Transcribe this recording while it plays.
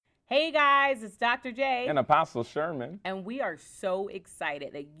Hey guys, it's Dr. J. And Apostle Sherman. And we are so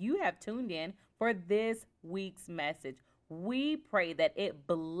excited that you have tuned in for this week's message. We pray that it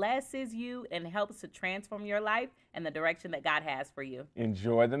blesses you and helps to transform your life and the direction that God has for you.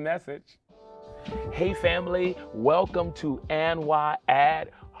 Enjoy the message. Hey family, welcome to ANWA at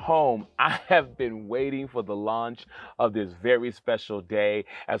Home. I have been waiting for the launch of this very special day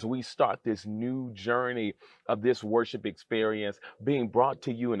as we start this new journey of this worship experience being brought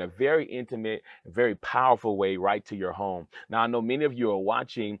to you in a very intimate, very powerful way right to your home. Now, I know many of you are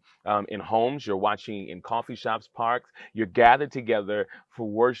watching in homes, you're watching in coffee shops, parks, you're gathered together for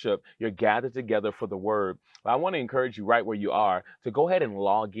worship, you're gathered together for the word. I want to encourage you right where you are to go ahead and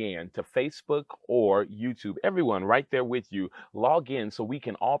log in to Facebook or YouTube. Everyone right there with you, log in so we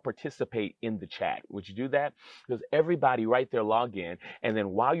can all participate in the chat. Would you do that? Because everybody right there log in. And then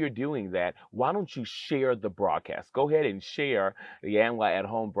while you're doing that, why don't you share the broadcast? Go ahead and share the ANWA at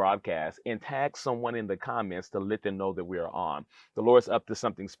Home broadcast and tag someone in the comments to let them know that we are on. The Lord's up to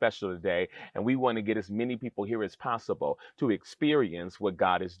something special today, and we want to get as many people here as possible to experience what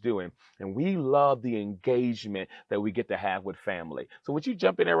God is doing. And we love the engagement that we get to have with family. So would you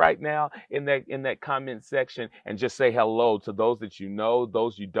jump in there right now in that comment section and just say hello to those that you know,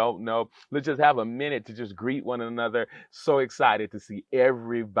 those you don't know. Let's just have a minute to just greet one another. So excited to see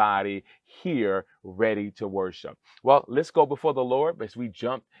everybody here ready to worship. Well, let's go before the Lord as we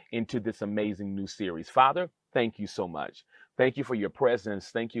jump into this amazing new series. Father, thank you so much. Thank you for your presence.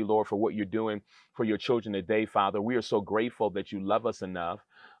 Thank you, Lord, for what you're doing for your children today, Father. We are so grateful that you love us enough,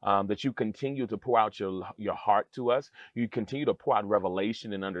 that you continue to pour out your heart to us. You continue to pour out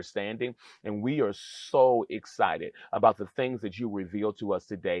revelation and understanding. And we are so excited about the things that you reveal to us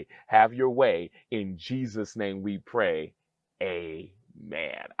today. Have your way. In Jesus' name we pray.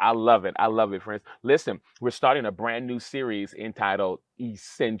 Amen. I love it. I love it, friends. Listen, we're starting a brand new series entitled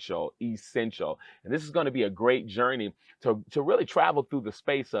Essential. And this is going to be a great journey to really travel through the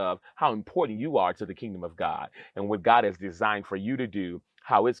space of how important you are to the kingdom of God and what God has designed for you to do,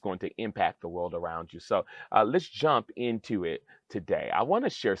 how it's going to impact the world around you. So let's jump into it today. I want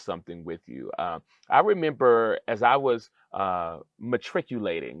to share something with you. I remember as I was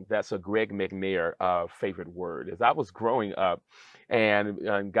matriculating, that's a Greg McNair favorite word, as I was growing up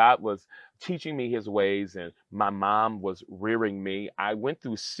and God was teaching me his ways and my mom was rearing me. I went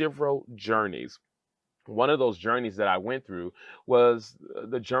through several journeys. One of those journeys that I went through was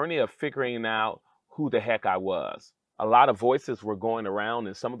the journey of figuring out who the heck I was. A lot of voices were going around,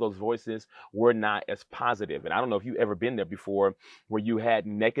 and some of those voices were not as positive. And I don't know if you've ever been there before where you had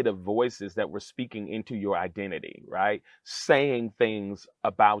negative voices that were speaking into your identity, right? Saying things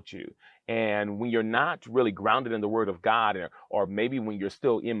about you. And when you're not really grounded in the word of God, or maybe when you're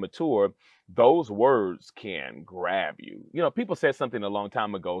still immature, those words can grab you. You know, people said something a long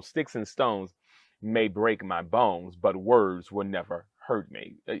time ago, sticks and stones may break my bones, but words will never hurt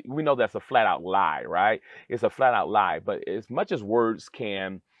me. We know that's a flat out lie, right? It's a flat out lie. But as much as words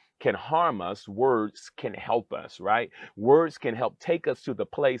can harm us, words can help us, right? Words can help take us to the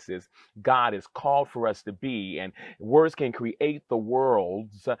places God has called for us to be, and words can create the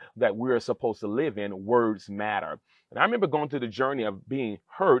worlds that we're supposed to live in. Words matter. And I remember going through the journey of being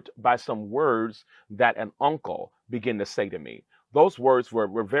hurt by some words that an uncle began to say to me. Those words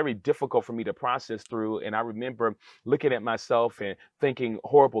were very difficult for me to process through. And I remember looking at myself and thinking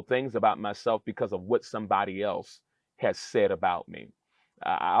horrible things about myself because of what somebody else has said about me.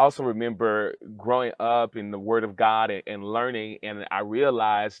 I also remember growing up in the Word of God and learning, and I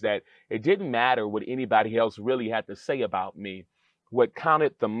realized that it didn't matter what anybody else really had to say about me. What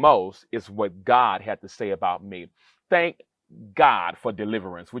counted the most is what God had to say about me. Thank God for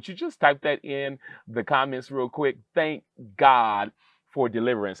deliverance. Would you just type that in the comments real quick? Thank God for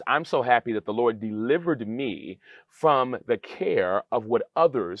deliverance. I'm so happy that the Lord delivered me from the care of what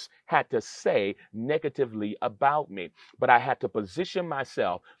others had to say negatively about me. But I had to position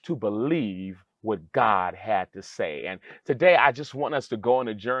myself to believe what God had to say. And today, I just want us to go on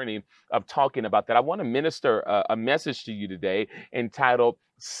a journey of talking about that. I want to minister a message to you today entitled,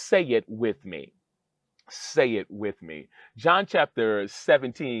 Say It With Me. Say it with me. John chapter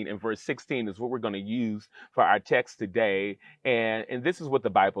 17 and verse 16 is what we're going to use for our text today. And this is what the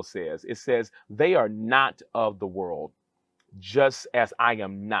Bible says. It says, they are not of the world, just as I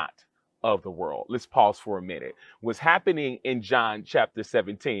am not of the world. Let's pause for a minute. What's happening in John chapter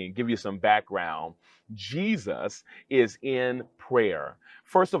 17, give you some background. Jesus is in prayer.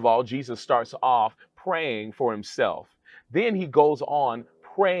 First of all, Jesus starts off praying for himself. Then he goes on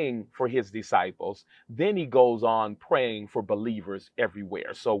praying for his disciples. Then he goes on praying for believers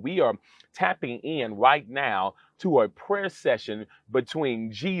everywhere. So we are tapping in right now to a prayer session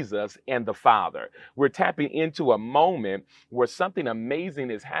between Jesus and the Father. We're tapping into a moment where something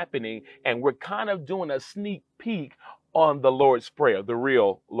amazing is happening, and we're kind of doing a sneak peek on the Lord's Prayer, the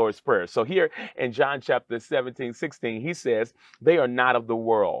real Lord's Prayer. So here in John chapter 17, 16, he says, they are not of the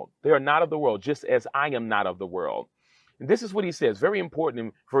world. They are not of the world, just as I am not of the world. And this is what he says, very important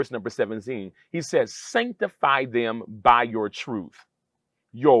in verse number 17. He says, sanctify them by your truth.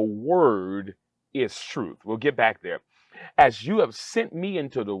 Your word is truth. We'll get back there. As you have sent me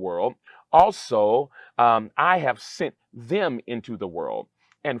into the world, also I have sent them into the world.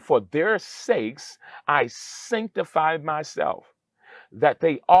 And for their sakes, I sanctify myself, that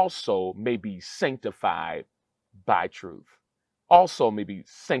they also may be sanctified by truth. Also may be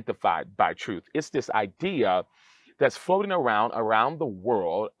sanctified by truth. It's this idea that's floating around the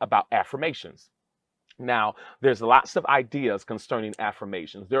world about affirmations. Now, there's lots of ideas concerning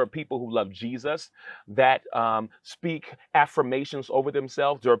affirmations. There are people who love Jesus that speak affirmations over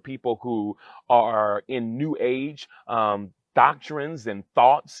themselves. There are people who are in New Age doctrines and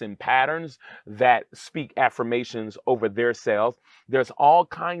thoughts and patterns that speak affirmations over their selves. There's all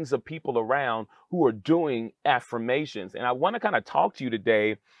kinds of people around who are doing affirmations. And I want to kind of talk to you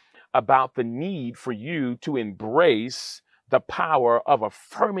today about the need for you to embrace the power of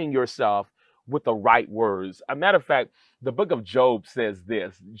affirming yourself with the right words. As a matter of fact, the book of Job says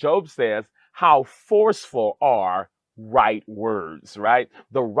this. Job says, how forceful are right words, right?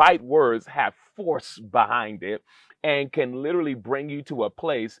 The right words have force behind it and can literally bring you to a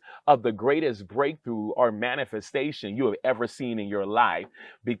place of the greatest breakthrough or manifestation you have ever seen in your life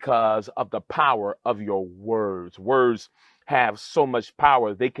because of the power of your words. Words have so much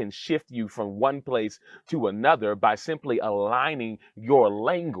power. They can shift you from one place to another by simply aligning your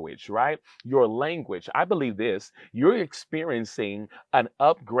language, right? Your language. I believe this, you're experiencing an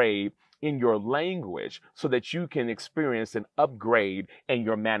upgrade in your language so that you can experience an upgrade in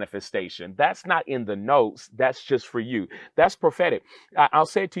your manifestation. That's not in the notes. That's just for you. That's prophetic. I'll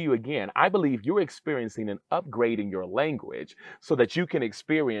say it to you again. I believe you're experiencing an upgrade in your language so that you can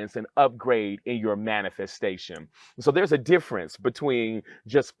experience an upgrade in your manifestation. So there's a difference between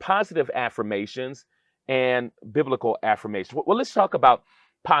just positive affirmations and biblical affirmations. Well, let's talk about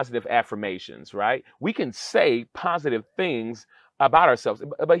positive affirmations, right? We can say positive things about ourselves.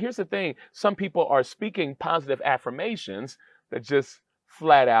 But here's the thing. Some people are speaking positive affirmations that just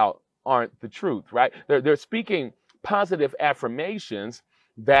flat out aren't the truth, right? They're speaking positive affirmations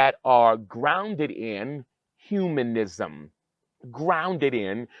that are grounded in humanism. Grounded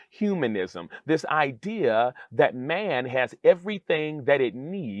in humanism. This idea that man has everything that it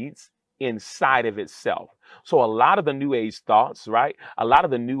needs inside of itself. So a lot of the New Age thoughts, right? A lot of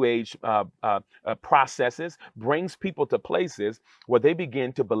the New Age processes brings people to places where they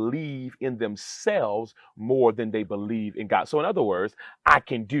begin to believe in themselves more than they believe in God. So in other words, I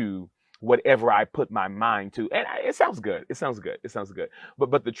can do whatever I put my mind to. And it sounds good. It sounds good. It sounds good.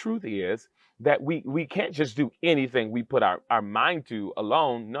 But the truth is that we can't just do anything we put our mind to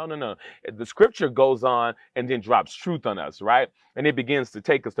alone. No. The scripture goes on and then drops truth on us, right? And it begins to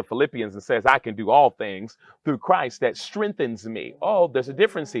take us to Philippians and says, I can do all things through Christ that strengthens me. Oh, there's a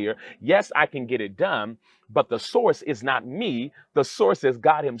difference here. Yes, I can get it done, but the source is not me. The source is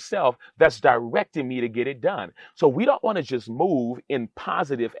God himself that's directing me to get it done. So we don't want to just move in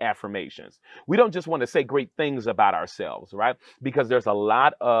positive affirmations. We don't just want to say great things about ourselves, right? Because there's a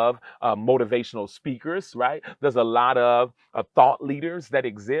lot of motivational speakers, right? There's a lot of thought leaders that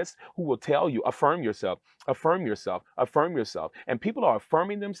exist who will tell you, affirm yourself, affirm yourself, affirm yourself. And people are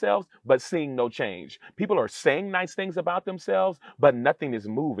affirming themselves, but seeing no change. People are saying nice things about themselves, but nothing is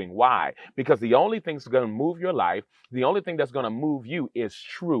moving. Why? Because the only thing that's going to move your life, the only thing that's going to move you is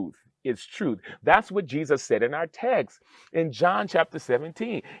truth. It's truth. That's what Jesus said in our text in John chapter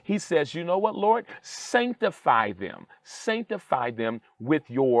 17. He says, you know what, Lord? Sanctify them with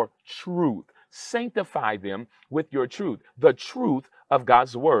your truth. Sanctify them with your truth, the truth of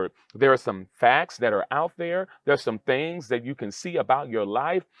God's word. There are some facts that are out there. There's some things that you can see about your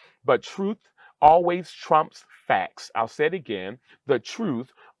life, but truth always trumps facts. I'll say it again. The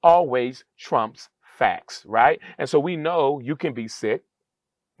truth always trumps facts, right? And so we know you can be sick,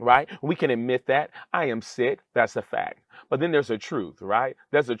 right? We can admit that I am sick. That's a fact. But then there's a truth, right?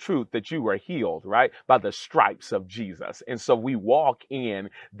 There's a truth that you were healed, right? By the stripes of Jesus. And so we walk in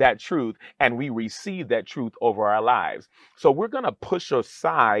that truth and we receive that truth over our lives. So we're going to push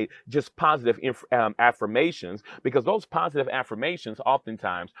aside just positive affirmations, because those positive affirmations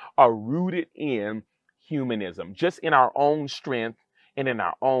oftentimes are rooted in humanism, just in our own strength, and in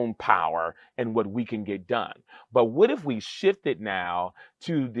our own power and what we can get done. But what if we shifted now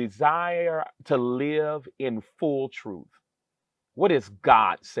to desire to live in full truth? What does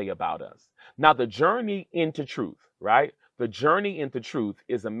God say about us? Now, the journey into truth, right? The journey into truth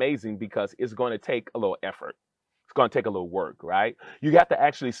is amazing because it's going to take a little effort. It's going to take a little work, right? You have to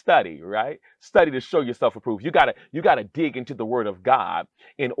actually study, right? Study to show yourself approved. You got to dig into the word of God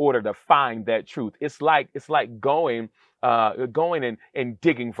in order to find that truth. It's like going and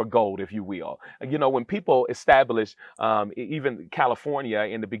digging for gold, if you will. You know, when people establish even California,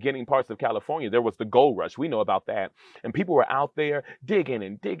 in the beginning parts of California, there was the gold rush. We know about that. And people were out there digging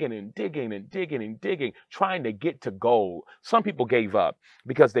and digging and digging and digging and digging, trying to get to gold. Some people gave up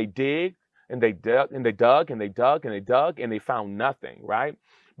because they dig and they dug and they dug and they dug and they dug and they found nothing, right?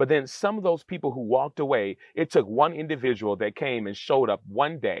 But then some of those people who walked away, it took one individual that came and showed up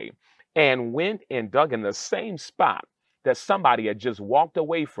one day and went and dug in the same spot that somebody had just walked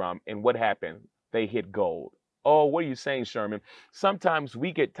away from. And what happened? They hit gold. Oh, what are you saying, Sherman? Sometimes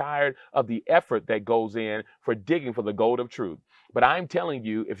we get tired of the effort that goes in for digging for the gold of truth. But I'm telling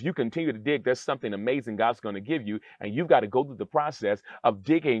you, if you continue to dig, there's something amazing God's going to give you. And you've got to go through the process of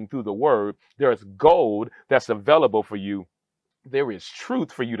digging through the word. There's gold that's available for you. There is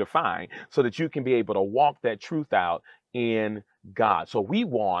truth for you to find so that you can be able to walk that truth out in God. So we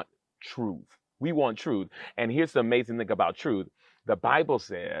want truth. We want truth. And here's the amazing thing about truth. The Bible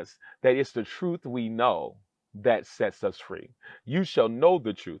says that it's the truth we know that sets us free. You shall know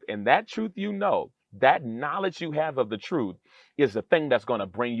the truth. And that truth you know, that knowledge you have of the truth is the thing that's going to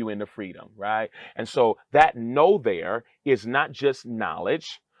bring you into freedom, right? And so that know there is not just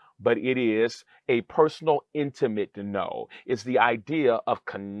knowledge, but it is a personal, intimate know. It's the idea of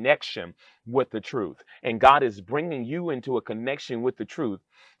connection with the truth. And God is bringing you into a connection with the truth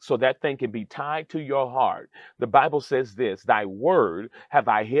so that thing can be tied to your heart. The Bible says this, thy word have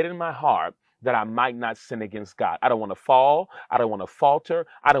I hid in my heart that I might not sin against God. I don't want to fall. I don't want to falter.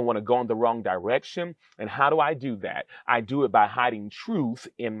 I don't want to go in the wrong direction. And how do I do that? I do it by hiding truth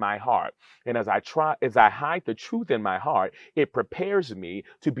in my heart. And as I hide the truth in my heart, it prepares me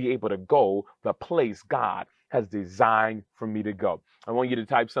to be able to go the place God has designed for me to go. I want you to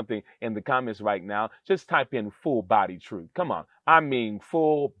type something in the comments right now. Just type in full body truth. Come on. I mean,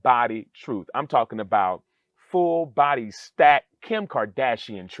 full body truth. I'm talking about full body stack Kim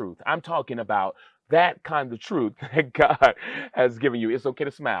Kardashian truth. I'm talking about that kind of truth that God has given you. It's okay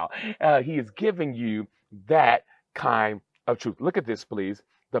to smile. He is giving you that kind of truth. Look at this, please.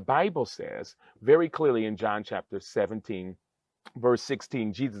 The Bible says very clearly in John chapter 17, verse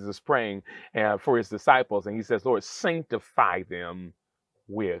 16, Jesus is praying for his disciples, and he says, Lord, sanctify them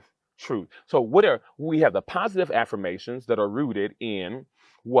with truth. So we have the positive affirmations that are rooted in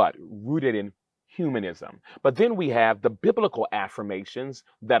what? Rooted in humanism. But then we have the biblical affirmations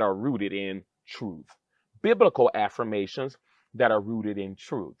that are rooted in truth. Biblical affirmations that are rooted in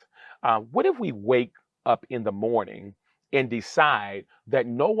truth. What if we wake up in the morning and decide that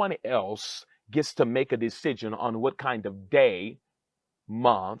no one else gets to make a decision on what kind of day,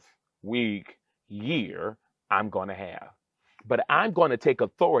 month, week, year I'm going to have? But I'm going to take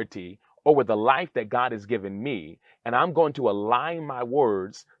authority over the life that God has given me, and I'm going to align my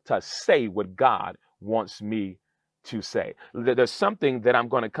words to say what God wants me to say. There's something that I'm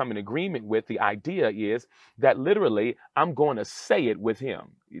going to come in agreement with. The idea is that literally I'm going to say it with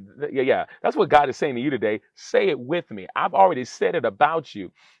him. Yeah, that's what God is saying to you today. Say it with me. I've already said it about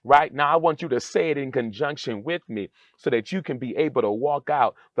you. Right now, I want you to say it in conjunction with me so that you can be able to walk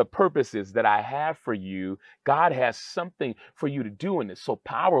out the purposes that I have for you. God has something for you to do, and it's so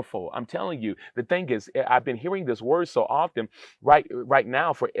powerful. I'm telling you, the thing is, I've been hearing this word so often right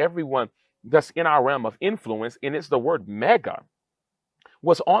now for everyone that's in our realm of influence, and it's the word mega.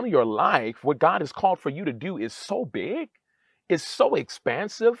 What's on your life, what God has called for you to do is so big. It's so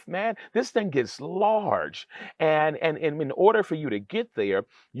expansive, man. This thing gets large. And in order for you to get there,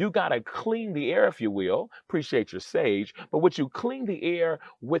 you got to clean the air, if you will. Appreciate your sage. But what you clean the air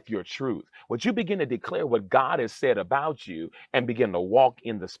with your truth, what you begin to declare what God has said about you and begin to walk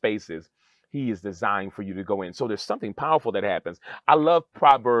in the spaces he is designed for you to go in. So there's something powerful that happens. I love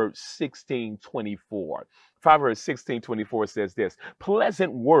Proverbs 16:24. Proverbs 16:24 says this,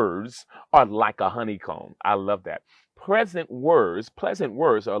 pleasant words are like a honeycomb. I love that. Pleasant words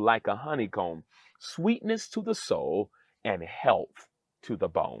are like a honeycomb, sweetness to the soul and health to the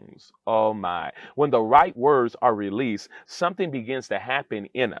bones. Oh my. When the right words are released, something begins to happen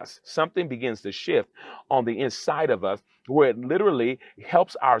in us. Something begins to shift on the inside of us where it literally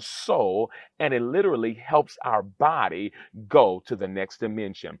helps our soul and it literally helps our body go to the next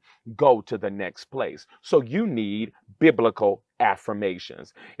dimension, go to the next place. So you need biblical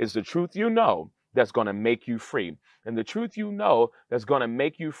affirmations. It's the truth you know that's going to make you free. And the truth you know that's going to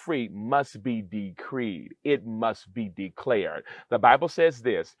make you free must be decreed. It must be declared. The Bible says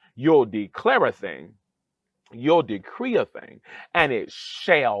this: you'll declare a thing, you'll decree a thing, and it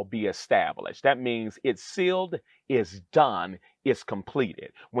shall be established. That means it's sealed, it's done, it's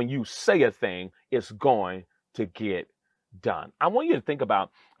completed. When you say a thing, it's going to get done. I want you to think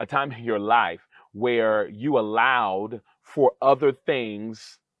about a time in your life where you allowed for other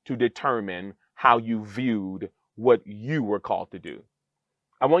things to determine how you viewed what you were called to do.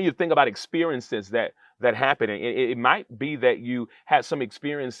 I want you to think about experiences that happen. And it might be that you had some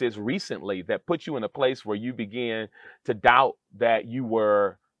experiences recently that put you in a place where you began to doubt that you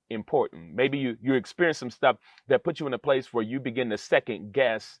were important. Maybe you experienced some stuff that put you in a place where you begin to second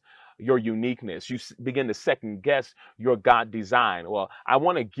guess your uniqueness. You begin to second guess your God design. Well, I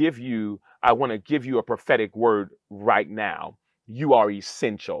want to give you a prophetic word right now. You are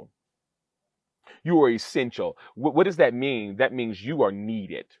essential. You are essential. What does that mean? That means you are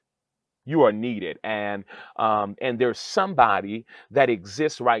needed. You are needed. And there's somebody that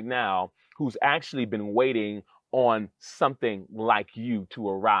exists right now who's actually been waiting on something like you to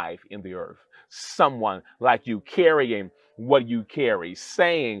arrive in the earth. Someone like you carrying what you carry,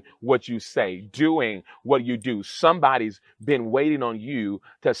 saying what you say, doing what you do. Somebody's been waiting on you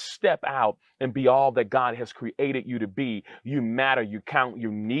to step out and be all that God has created you to be. You matter, you count,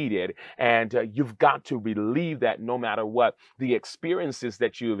 you're needed, and you've got to believe that no matter what. The experiences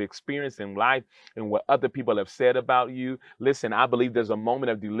that you've experienced in life and what other people have said about you, listen, I believe there's a moment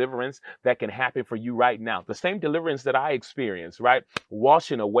of deliverance that can happen for you right now. The same deliverance that I experienced, right?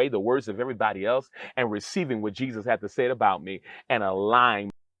 Washing away the words of everybody else and receiving what Jesus had to say about me and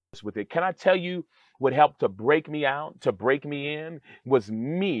aligning with it. Can I tell you what helped to break me out, to break me in, was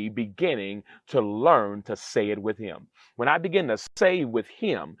me beginning to learn to say it with him. When I begin to say with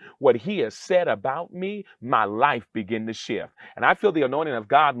him what he has said about me, my life began to shift. And I feel the anointing of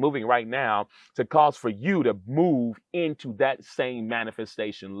God moving right now to cause for you to move into that same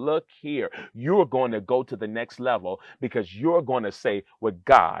manifestation. Look here, you're going to go to the next level because you're going to say what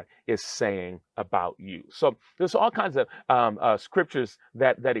God is saying about you. So there's all kinds of scriptures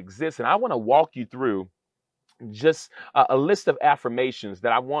that exist, and I want to walk you through just a list of affirmations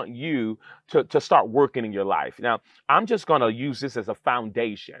that I want you to start working in your life. Now, I'm just going to use this as a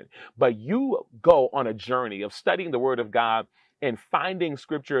foundation, but you go on a journey of studying the Word of God and finding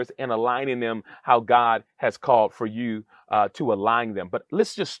scriptures and aligning them how God has called for you to align them. But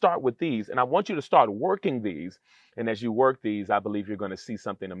let's just start with these, and I want you to start working these. And as you work these, I believe you're going to see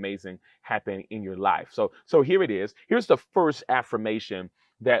something amazing happen in your life. So here it is. Here's the first affirmation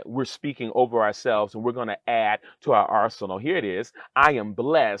that we're speaking over ourselves and we're going to add to our arsenal. Here it is. I am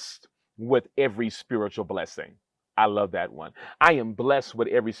blessed with every spiritual blessing. I love that one. I am blessed with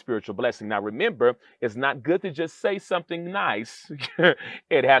every spiritual blessing. Now, remember, it's not good to just say something nice.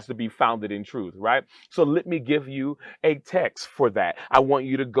 It has to be founded in truth, right? So let me give you a text for that. I want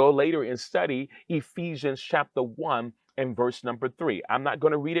you to go later and study Ephesians chapter 1 and verse number 3. I'm not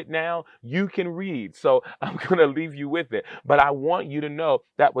going to read it now. You can read. So I'm going to leave you with it. But I want you to know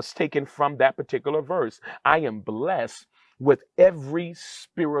that was taken from that particular verse. I am blessed with every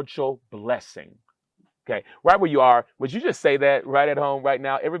spiritual blessing. Okay, right where you are, would you just say that right at home right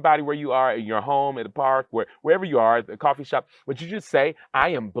now? Everybody where you are, in your home, at the park, wherever you are, at the coffee shop, would you just say, I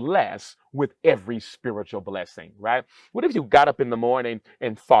am blessed with every spiritual blessing, right? What if you got up in the morning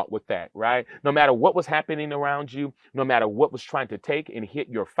and fought with that, right? No matter what was happening around you, no matter what was trying to take and hit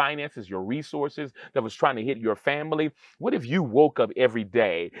your finances, your resources, that was trying to hit your family, what if you woke up every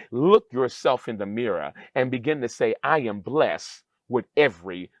day, look yourself in the mirror and begin to say, I am blessed with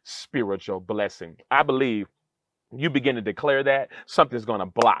every spiritual blessing? I believe you begin to declare that, something's going to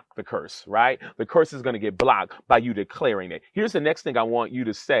block the curse, right? The curse is going to get blocked by you declaring it. Here's the next thing I want you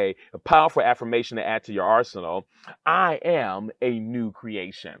to say, a powerful affirmation to add to your arsenal. I am a new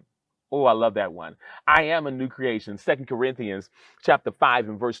creation. Oh, I love that one. I am a new creation. 2 Corinthians chapter 5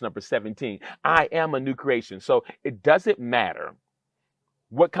 and verse number 17. I am a new creation. So it doesn't matter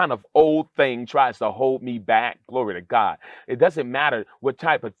what kind of old thing tries to hold me back. Glory to God. It doesn't matter what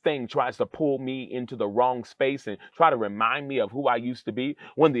type of thing tries to pull me into the wrong space and try to remind me of who I used to be.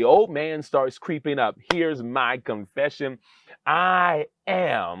 When the old man starts creeping up, here's my confession. I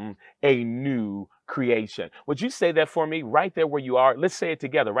am a new creation. Would you say that for me right there where you are? Let's say it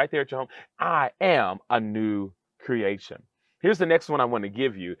together right there at your home. I am a new creation. Here's the next one I want to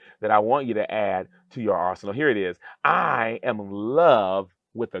give you that I want you to add to your arsenal. Here it is. I am loved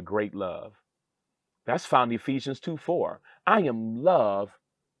with a great love. That's found in Ephesians 2:4. I am loved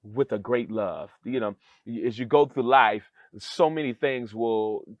with a great love. As you go through life, so many things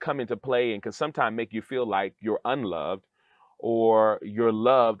will come into play and can sometimes make you feel like you're unloved or you're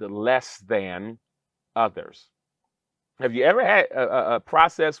loved less than others. Have you ever had a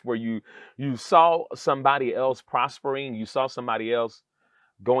process where you saw somebody else prospering, you saw somebody else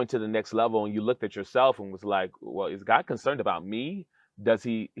going to the next level, and you looked at yourself and was like, well, is God concerned about me? Does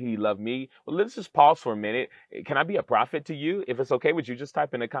he love me? Well, let's just pause for a minute. Can I be a prophet to you? If it's okay with you, just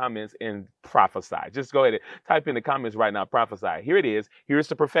type in the comments and prophesy. Just go ahead and type in the comments right now, prophesy. Here it is. Here's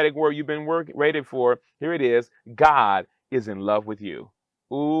the prophetic word you've been waiting for. Here it is. God is in love with you.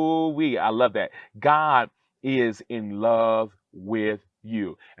 Ooh-wee, I love that. God is in love with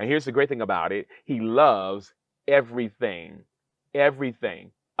you. And here's the great thing about it. He loves everything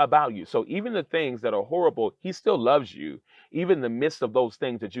about you. So even the things that are horrible, he still loves you. Even in the midst of those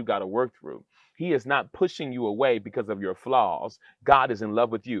things that you got to work through, he is not pushing you away because of your flaws. God is in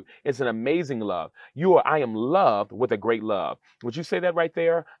love with you. It's an amazing love. I am loved with a great love. Would you say that right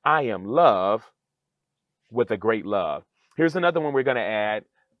there? I am loved with a great love. Here's another one we're going to add.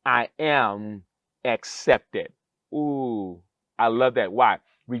 I am accepted. Ooh, I love that. Why?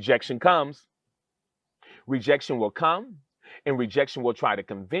 Rejection comes. Rejection will come. And rejection will try to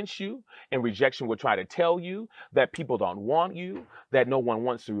convince you, and rejection will try to tell you that people don't want you, that no one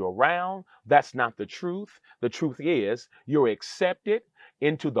wants you around. That's not the truth. The truth is you're accepted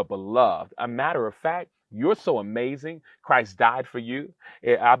into the beloved. A matter of fact, you're so amazing. Christ died for you.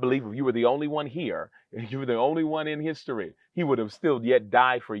 I believe if you were the only one here, if you were the only one in history, he would have still yet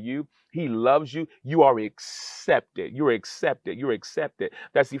died for you. He loves you. You are accepted. You're accepted. You're accepted.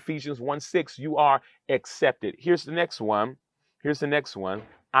 That's Ephesians 1:6. You are accepted. Here's the next one.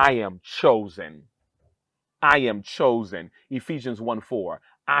 I am chosen. I am chosen. Ephesians 1:4.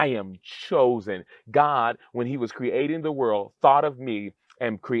 I am chosen. God, when he was creating the world, thought of me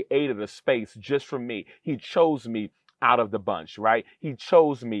and created a space just for me. He chose me out of the bunch, right? He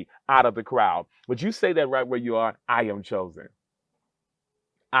chose me out of the crowd. Would you say that right where you are? I am chosen.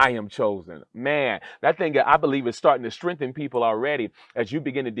 I am chosen. Man, that thing I believe is starting to strengthen people already as you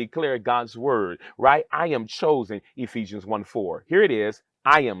begin to declare God's word, right? I am chosen, Ephesians 1:4. Here it is.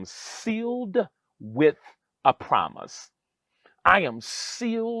 I am sealed with a promise. I am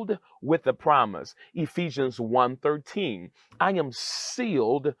sealed with a promise. Ephesians 1:13. I am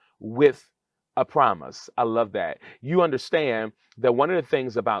sealed with a promise. I love that. You understand that one of the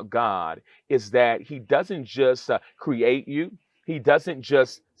things about God is that he doesn't just create you. He doesn't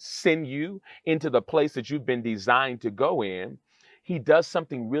just send you into the place that you've been designed to go in. He does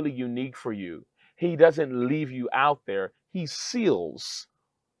something really unique for you. He doesn't leave you out there. He seals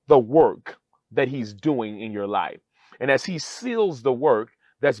the work that he's doing in your life. And as he seals the work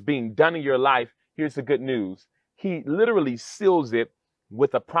that's being done in your life, here's the good news. He literally seals it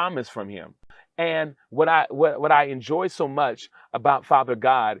with a promise from him. And what I enjoy so much about Father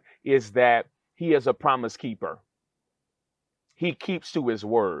God is that he is a promise keeper. He keeps to his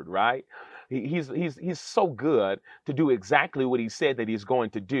word, right? He's so good to do exactly what he said that he's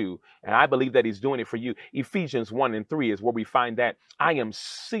going to do. And I believe that he's doing it for you. Ephesians 1:3 is where we find that I am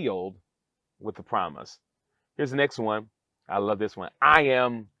sealed with the promise. Here's the next one. I love this one. I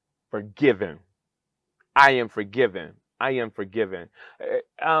am forgiven. I am forgiven. I am forgiven.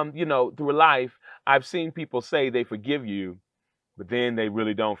 Through life, I've seen people say they forgive you, but then they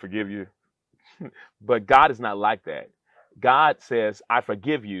really don't forgive you. But God is not like that. God says, I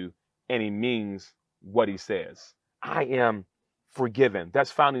forgive you, and he means what he says. I am forgiven.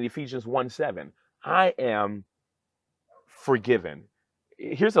 That's found in Ephesians 1:7. I am forgiven.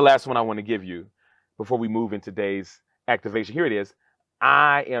 Here's the last one I want to give you before we move in today's activation. Here it is.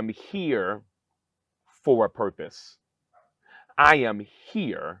 I am here for a purpose. I am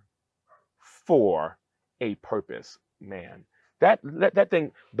here for a purpose. Man, that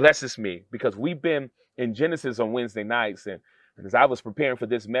thing blesses me because we've been in Genesis on Wednesday nights. And as I was preparing for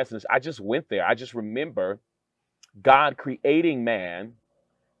this message, I just went there. I just remember God creating man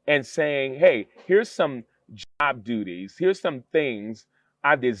and saying, hey, here's some job duties. Here's some things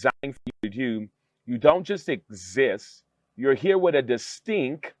I've designed for you to do. You don't just exist. You're here with a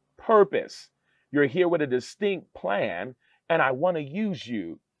distinct purpose. You're here with a distinct plan. And I want to use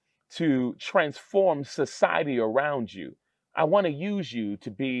you to transform society around you. I want to use you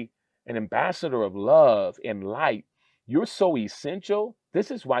to be an ambassador of love and light. You're so essential.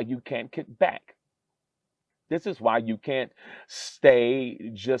 This is why you can't kick back. This is why you can't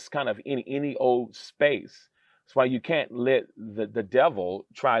stay just kind of in any old space. It's why you can't let the devil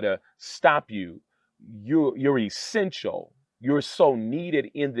try to stop you. You're essential. You're so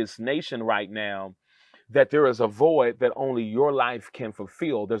needed in this nation right now that there is a void that only your life can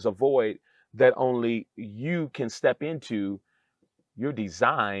fulfill. There's a void that only you can step into. You're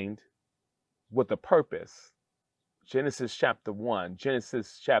designed with a purpose. Genesis chapter 1,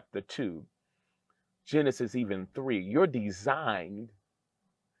 Genesis chapter 2, Genesis even 3. You're designed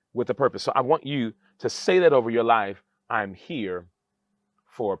with a purpose. So I want you to say that over your life. I'm here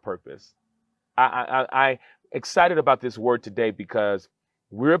for a purpose. I excited about this word today because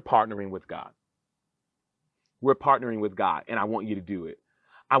we're partnering with God. We're partnering with God, and I want you to do it.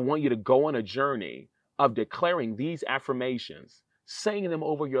 I want you to go on a journey of declaring these affirmations, saying them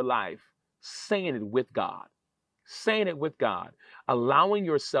over your life, saying it with God, allowing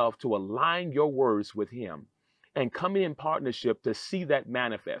yourself to align your words with Him and coming in partnership to see that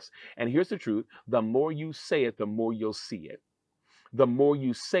manifest. And here's the truth. The more you say it, the more you'll see it. The more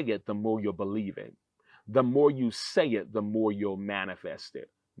you say it, the more you'll believe it. The more you say it, the more you'll manifest it.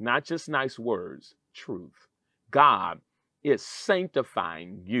 Not just nice words, truth. God is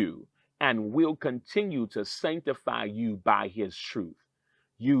sanctifying you and will continue to sanctify you by His truth.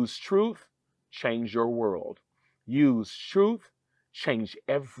 Use truth, change your world. Use truth, change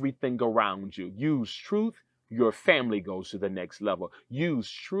everything around you. Use truth, your family goes to the next level.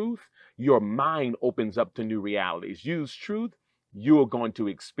 Use truth, your mind opens up to new realities. Use truth, you're going to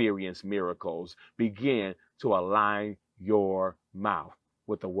experience miracles. Begin to align your mouth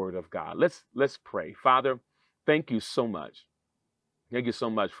with the word of God. Let's pray. Father, thank you so much. Thank you so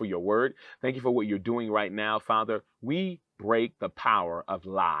much for your word. Thank you for what you're doing right now, Father. We break the power of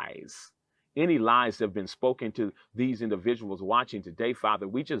lies. Any lies that have been spoken to these individuals watching today, Father,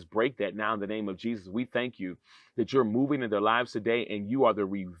 we just break that now in the name of Jesus. We thank you that you're moving in their lives today and you are the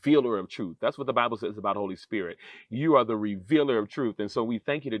revealer of truth. That's what the Bible says about Holy Spirit. You are the revealer of truth. And so we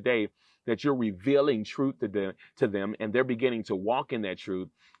thank you today that you're revealing truth to them and they're beginning to walk in that truth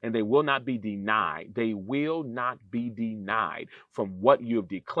and they will not be denied. They will not be denied from what you have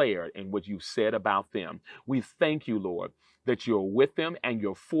declared and what you've said about them. We thank you, Lord, that you're with them and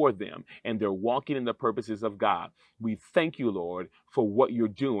you're for them and they're walking in the purposes of God. We thank you, Lord, for what you're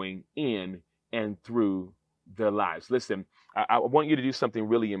doing in and through their lives. Listen, I want you to do something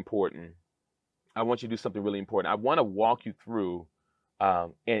really important. I want to walk you through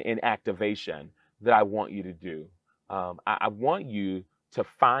in activation that I want you to do. I want you to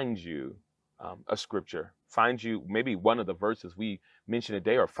find you a scripture, find you maybe one of the verses we mentioned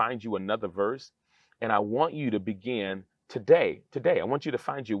today, or find you another verse. And I want you to begin today. I want you to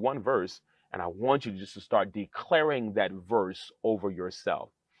find you one verse, and I want you just to start declaring that verse over yourself.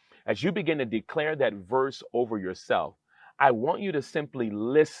 As you begin to declare that verse over yourself, I want you to simply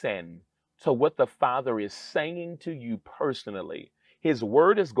listen to what the Father is saying to you personally. His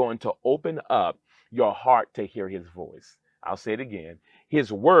word is going to open up your heart to hear his voice. I'll say it again.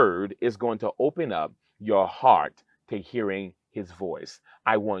 His word is going to open up your heart to hearing his voice.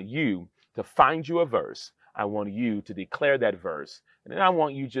 I want you to find you a verse. I want you to declare that verse. And then I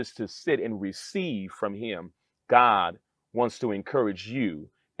want you just to sit and receive from him. God wants to encourage you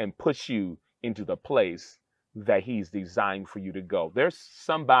and push you into the place that he's designed for you to go. There's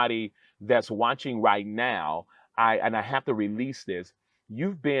somebody that's watching right now. I have to release this.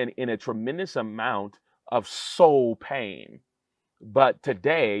 You've been in a tremendous amount of soul pain. But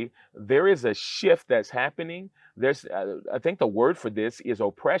today, there is a shift that's happening. I think the word for this is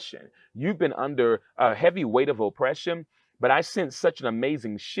oppression. You've been under a heavy weight of oppression, but I sense such an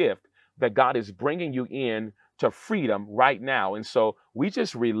amazing shift that God is bringing you in to freedom right now. And so we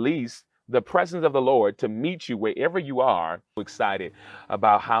just release the presence of the Lord to meet you wherever you are. I'm excited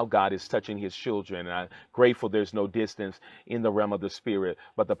about how God is touching his children. And I'm grateful there's no distance in the realm of the spirit,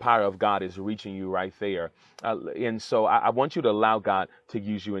 but the power of God is reaching you right there. And so I want you to allow God to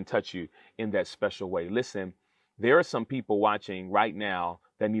use you and touch you in that special way. Listen, there are some people watching right now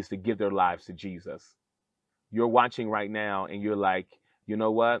that needs to give their lives to Jesus. You're watching right now and you're like, you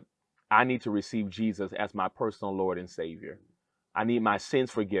know what? I need to receive Jesus as my personal Lord and Savior. I need my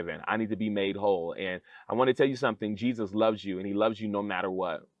sins forgiven. I need to be made whole. And I want to tell you something. Jesus loves you, and he loves you no matter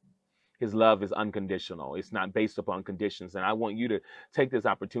what. His love is unconditional. It's not based upon conditions. And I want you to take this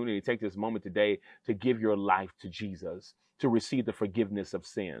opportunity, take this moment today to give your life to Jesus, to receive the forgiveness of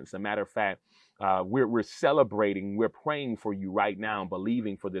sins. As a matter of fact, we're celebrating, we're praying for you right now and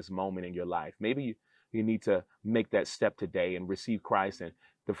believing for this moment in your life. Maybe you need to make that step today and receive Christ and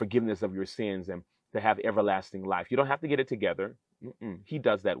the forgiveness of your sins and to have everlasting life. You don't have to get it together. He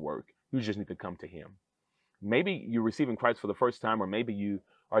does that work. You just need to come to him. Maybe you're receiving Christ for the first time, or maybe you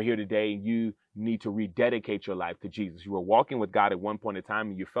are here today and you need to rededicate your life to Jesus. You were walking with God at one point in time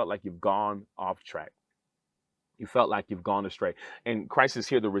and you felt like you've gone off track. You felt like you've gone astray, and Christ is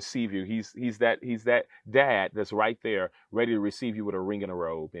here to receive you. He's that dad that's right there, ready to receive you with a ring and a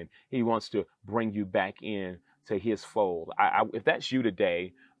robe, and he wants to bring you back in to his fold. If that's you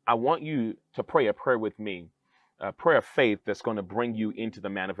today, I want you to pray a prayer with me, a prayer of faith that's going to bring you into the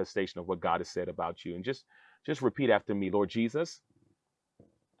manifestation of what God has said about you. And just repeat after me. Lord Jesus,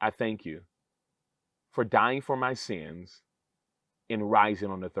 I thank you for dying for my sins and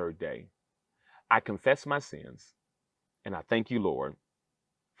rising on the third day. I confess my sins, and I thank you, Lord,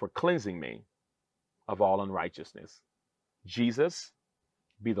 for cleansing me of all unrighteousness. Jesus,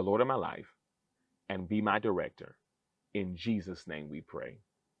 be the Lord of my life and be my director. In Jesus' name we pray.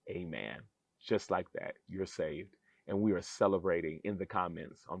 Amen. Just like that, you're saved. And we are celebrating in the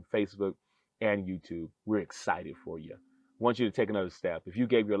comments on Facebook and YouTube. We're excited for you. I want you to take another step. If you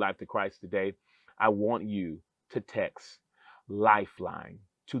gave your life to Christ today, I want you to text Lifeline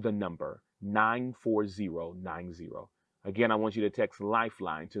to the number 94090. Again, I want you to text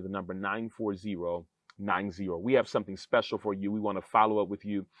Lifeline to the number 94090. We have something special for you. We want to follow up with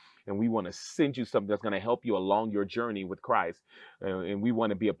you, and we want to send you something that's going to help you along your journey with Christ. And we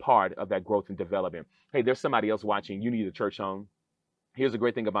want to be a part of that growth and development. Hey, there's somebody else watching. You need a church home. Here's the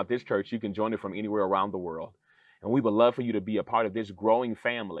great thing about this church. You can join it from anywhere around the world. And we would love for you to be a part of this growing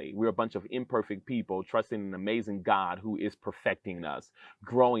family. We're a bunch of imperfect people trusting an amazing God who is perfecting us,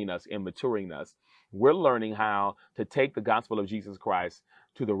 growing us, and maturing us. We're learning how to take the gospel of Jesus Christ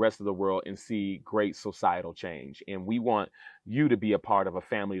to the rest of the world and see great societal change. And we want you to be a part of a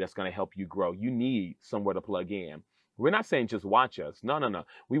family that's going to help you grow. You need somewhere to plug in. We're not saying just watch us. No.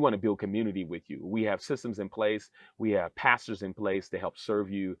 We want to build community with you. We have systems in place. We have pastors in place to help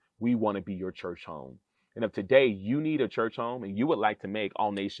serve you. We want to be your church home. And if today you need a church home and you would like to make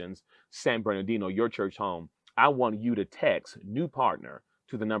All Nations San Bernardino your church home, I want you to text new partner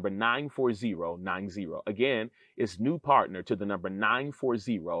to the number 94090. Again, it's new partner to the number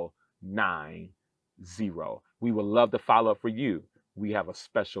 94090. We would love to follow up for you. We have a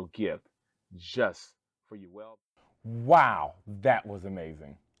special gift just for you. Well, Wow, that was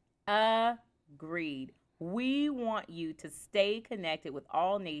amazing. Agreed. We want you to stay connected with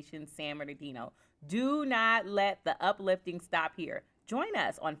All Nations San Bernardino. Do not let the uplifting stop here. Join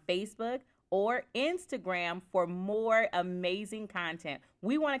us on Facebook or Instagram for more amazing content.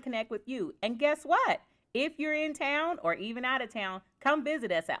 We want to connect with you. And guess what? If you're in town or even out of town, come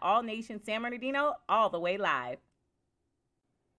visit us at All Nations San Bernardino all the way live.